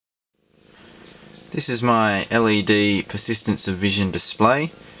This is my LED persistence of vision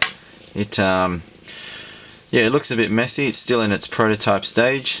display. It looks a bit messy. It's still in its prototype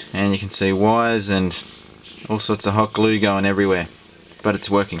stage, and you can see wires and all sorts of hot glue going everywhere, but it's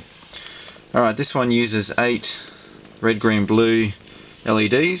working. Alright, this one uses 8 red, green, blue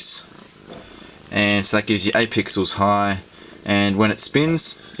LEDs, and so that gives you 8 pixels high, and when it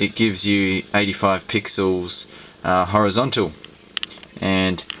spins it gives you 85 pixels horizontal,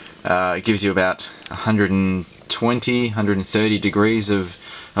 and it gives you about 120, 130 degrees of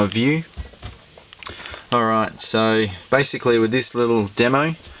view. Alright, so basically with this little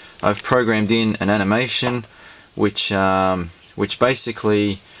demo I've programmed in an animation which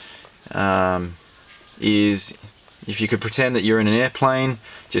basically is, if you could pretend that you're in an airplane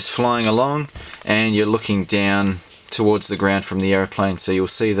just flying along and you're looking down towards the ground from the airplane. So you'll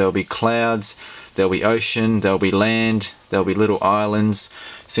see there'll be clouds, there'll be ocean, there'll be land, there'll be little islands,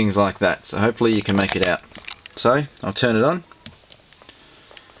 things like that. So hopefully you can make it out. So I'll turn it on,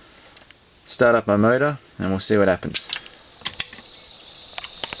 start up my motor, and we'll see what happens.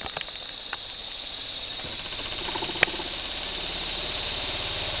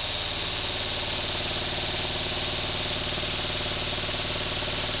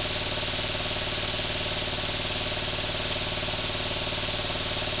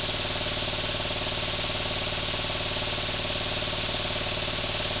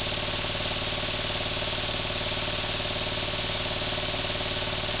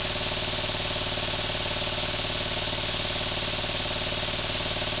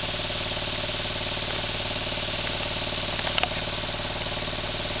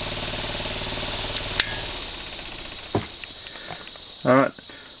 Alright,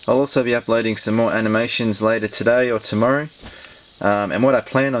 I'll also be uploading some more animations later today or tomorrow, and what I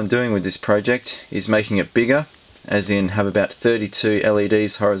plan on doing with this project is making it bigger, as in have about 32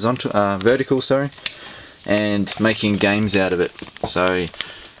 LEDs vertical, and making games out of it. So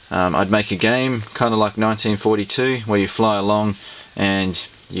I'd make a game kind of like 1942 where you fly along and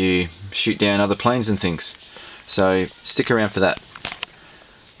you shoot down other planes and things. So stick around for that.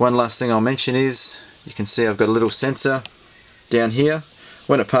 One last thing I'll mention is, you can see I've got a little sensor down here.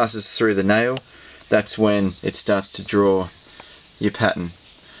 When it passes through the nail, that's when it starts to draw your pattern.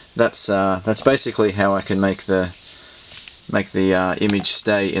 That's basically how I can make the image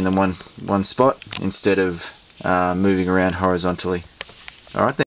stay in the one spot instead of moving around horizontally. Alright then.